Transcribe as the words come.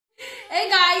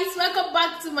guys, welcome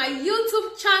back to my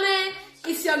YouTube channel.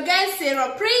 It's your girl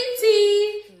Sarah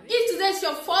Pretty. If today is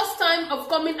your first time of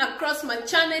coming across my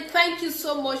channel, thank you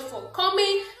so much for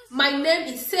coming. My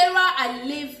name is Sarah. I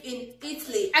live in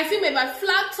Italy. I film about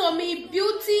flat tummy,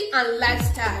 beauty and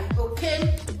lifestyle.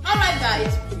 Okay, all right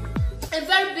guys, a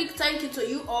very big thank you to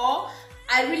you all.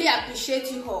 I really appreciate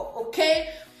you all. Okay,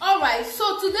 all right,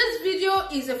 so today's video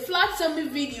is a flat tummy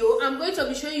video. I'm going to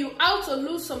be showing you how to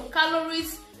lose some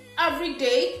calories every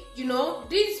day. You know,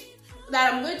 this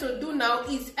that I'm going to do now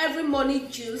is every morning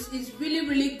juice. Is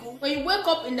really good. When you wake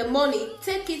up in the morning,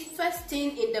 take it first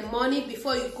thing in the morning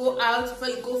before you go out, before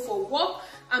you go for work,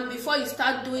 and before you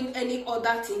start doing any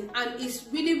other thing. And it's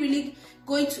really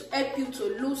going to help you to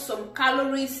lose some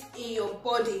calories in your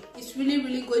body. It's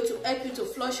really going to help you to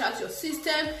flush out your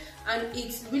system, and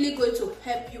it's really going to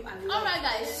help you a lot. Alright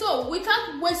guys, so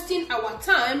without wasting our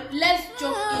time, let's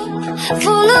jump in.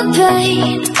 Full of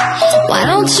pain, why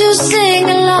don't you sing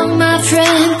along, my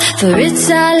friend? For it's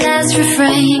our last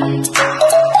refrain.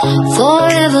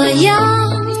 Forever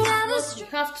young. What we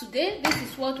have today, this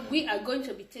is what we are going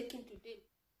to be taking today.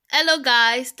 Hello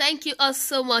guys, thank you all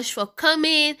so much for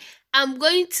coming. I'm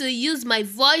going to use my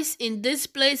voice in this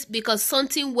place because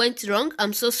something went wrong.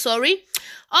 I'm so sorry.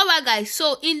 Alright guys,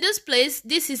 so in this place,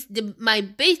 this is my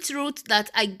beetroot that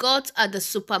I got at the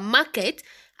supermarket.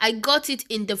 I got it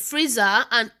in the freezer,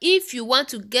 and if you want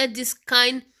to get this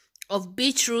kind of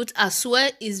beetroot as well,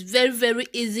 it's very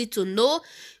easy to know.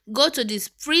 Go to this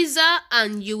freezer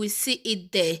and you will see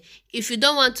it there. If you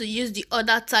don't want to use the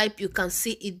other type, you can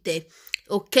see it there.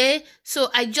 Okay, so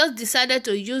I just decided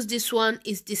to use this one.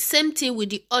 It's the same thing with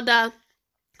the other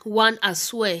one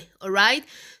as well. All right,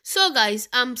 so guys,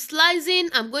 I'm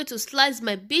going to slice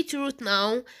my beetroot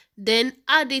now, then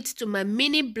add it to my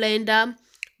mini blender,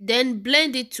 then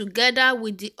blend it together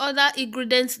with the other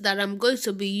ingredients that I'm going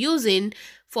to be using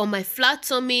for my flat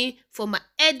tummy, for my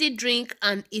healthy drink,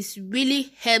 and it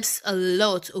really helps a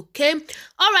lot. Okay,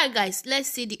 all right guys, let's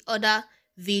see the other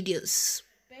videos.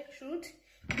 Beetroot,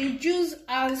 the juice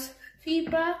has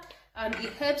fiber and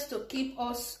it helps to keep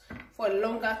us for a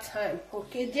longer time.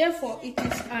 Okay, therefore it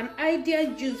is an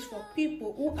ideal juice for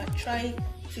people who are trying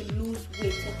to lose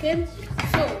weight. Okay,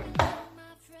 so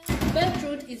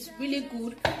beetroot is really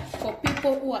good for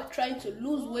people who are trying to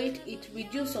lose weight. It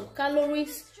reduces some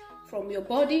calories from your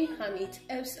body, and it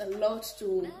helps a lot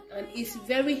to, and it's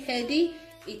very healthy.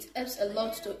 It helps a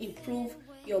lot to improve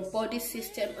your body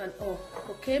system and all.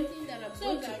 Okay, the thing that I'm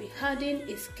going to be adding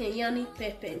is cayenne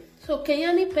pepper. So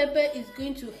cayenne pepper is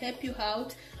going to help you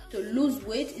out to lose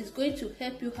weight. It's going to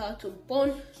help you out to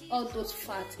burn all those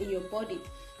fats in your body.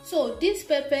 So this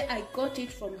pepper, I got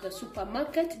it from the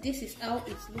supermarket. This is how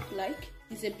it looks like.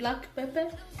 It's a black pepper.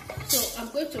 So I'm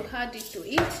going to add it to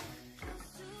it.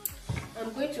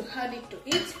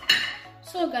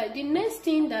 So guys, the next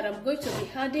thing that I'm going to be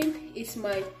adding is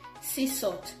my sea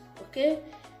salt. Okay,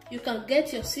 you can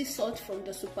get your sea salt from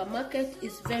the supermarket.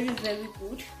 It's very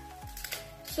good.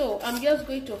 So I'm just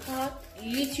going to add a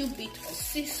little bit of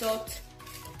sea salt.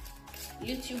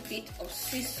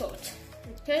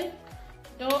 Okay,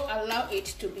 don't allow it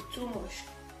to be too much.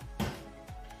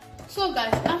 So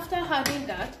guys, after adding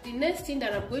that, the next thing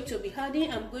that I'm going to be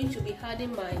adding,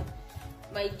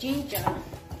 my ginger.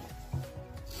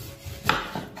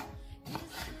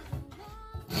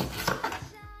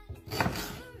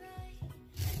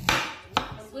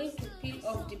 I'm going to peel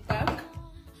off the back.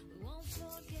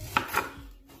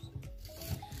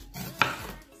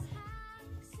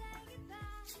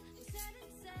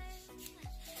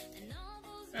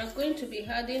 I'm going to be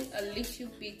adding a little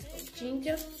bit of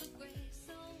ginger.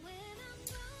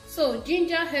 So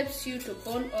ginger helps you to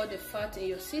burn all the fat in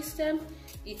your system.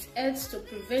 It helps to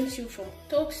prevent you from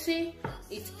toxin.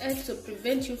 It helps to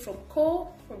prevent you from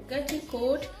getting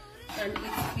cold, and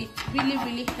it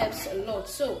really helps a lot.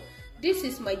 So this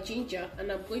is my ginger,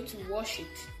 and I'm going to wash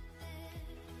it.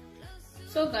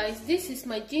 So guys, this is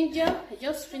my ginger. I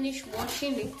just finished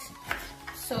washing it.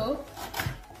 So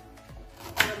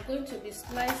I'm going to be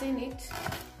slicing it.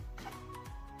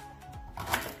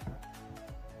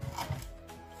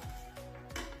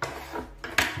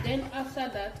 Then after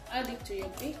that, add it to your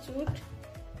beetroot.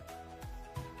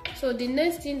 So the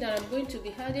next thing that I'm going to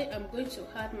be adding, I'm going to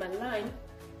add my lime.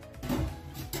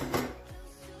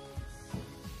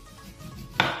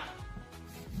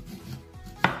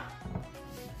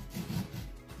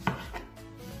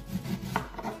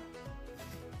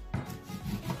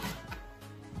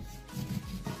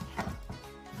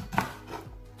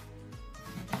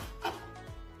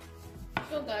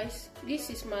 So guys, this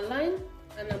is my lime,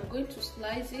 and I'm going to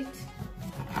slice it.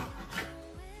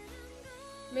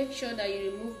 Make sure that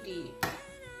you remove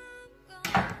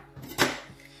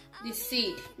the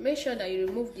seed. Make sure that you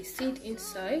remove the seed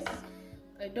inside.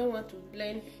 I don't want to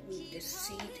blend with the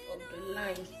seed of the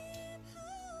lime.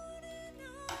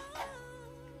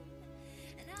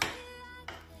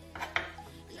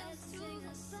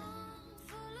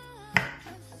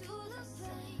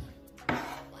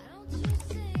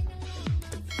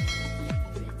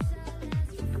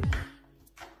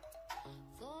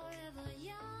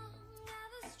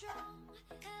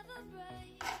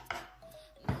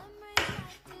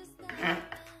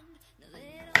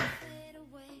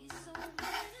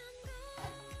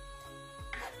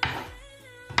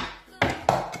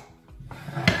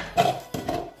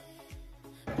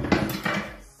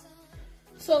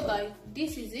 So guys,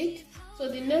 this is it. So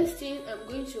the next thing, I'm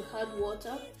going to add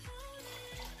water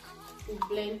to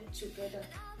blend together.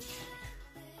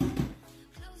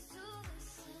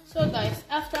 So guys,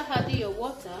 after adding your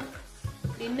water,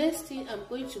 the next thing I'm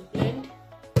going to blend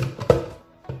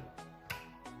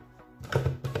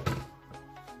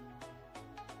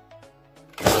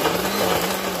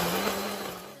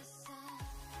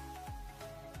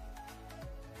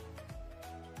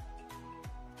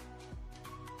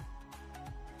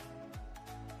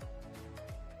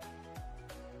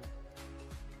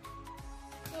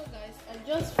guys, I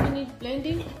just finished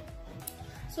blending.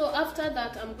 So after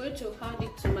that, I'm going to add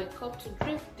it to my cup to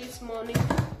drink this morning.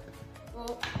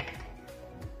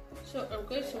 So I'm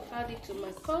going to add it to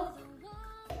my cup.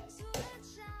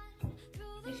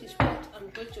 This is what I'm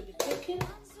going to be taking.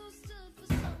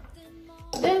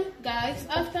 Then guys,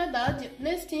 after that, the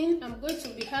next thing, I'm going to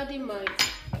be adding my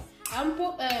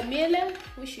miele,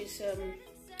 which is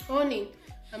honey.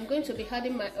 I'm going to be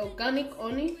adding my organic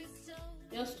honey,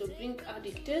 just to bring out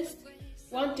the taste.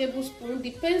 1 tablespoon,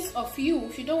 depends of you.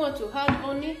 If you don't want to add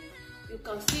honey, you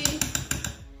can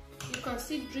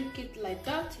still drink it like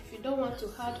that. If you don't want to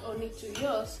add honey to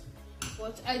yours,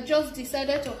 but I just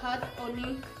decided to add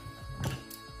honey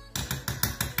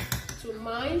to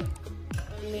mine,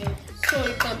 and so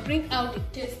you can bring out the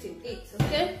taste in it.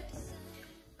 Okay,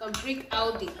 you can bring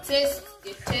out the taste.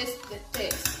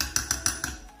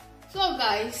 So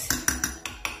guys,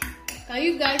 can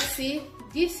you guys see?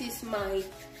 This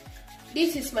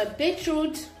is my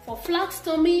beetroot for flat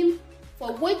stomach,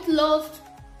 for weight loss,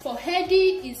 for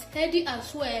heady is heady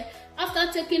as well. After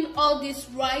taking all this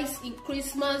rice in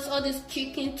Christmas, all this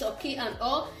chicken, turkey and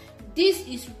all, this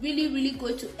is really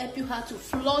going to help you how to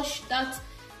flush that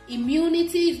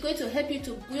immunity. It's going to help you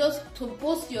to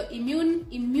boost your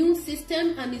immune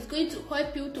system, and it's going to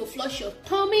help you to flush your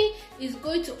tummy. It's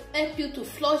going to help you to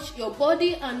flush your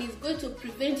body, and it's going to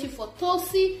prevent you from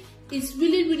tossing. It's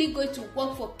really going to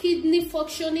work for kidney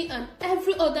functioning and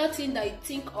every other thing that you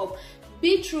think of.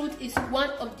 Beetroot is one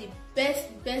of the best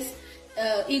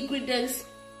ingredients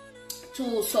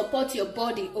to support your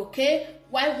body, okay?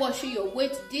 While washing your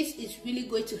weight, this is really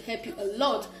going to help you a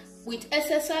lot. With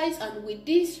exercise and with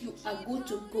this, you are good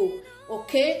to go,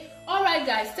 okay? All right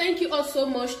guys, thank you all so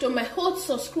much. To my old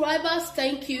subscribers,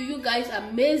 thank you. You guys are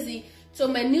amazing. To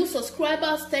my new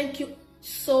subscribers, thank you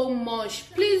so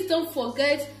much. Please don't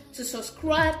forget to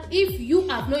subscribe if you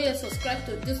have not yet subscribed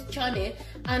to this channel,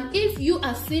 and if you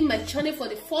are seeing my channel for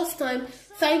the first time,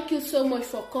 thank you so much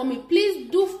for coming. Please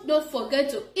do not forget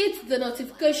to hit the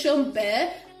notification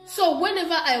bell, so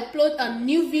whenever I upload a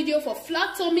new video for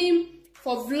flat tummy,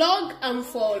 for vlog and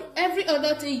for every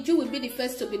other thing, you will be the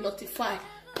first to be notified.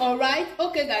 All right,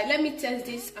 okay guys, let me test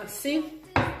this and see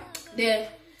the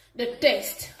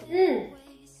taste.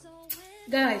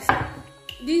 Guys,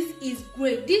 this is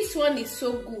great. This one is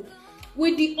so good.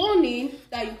 With the onion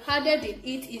that you added in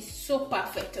it is so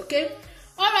perfect, okay?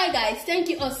 Alright guys, thank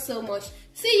you all so much.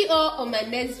 See you all on my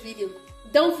next video.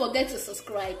 Don't forget to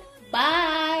subscribe.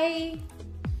 Bye.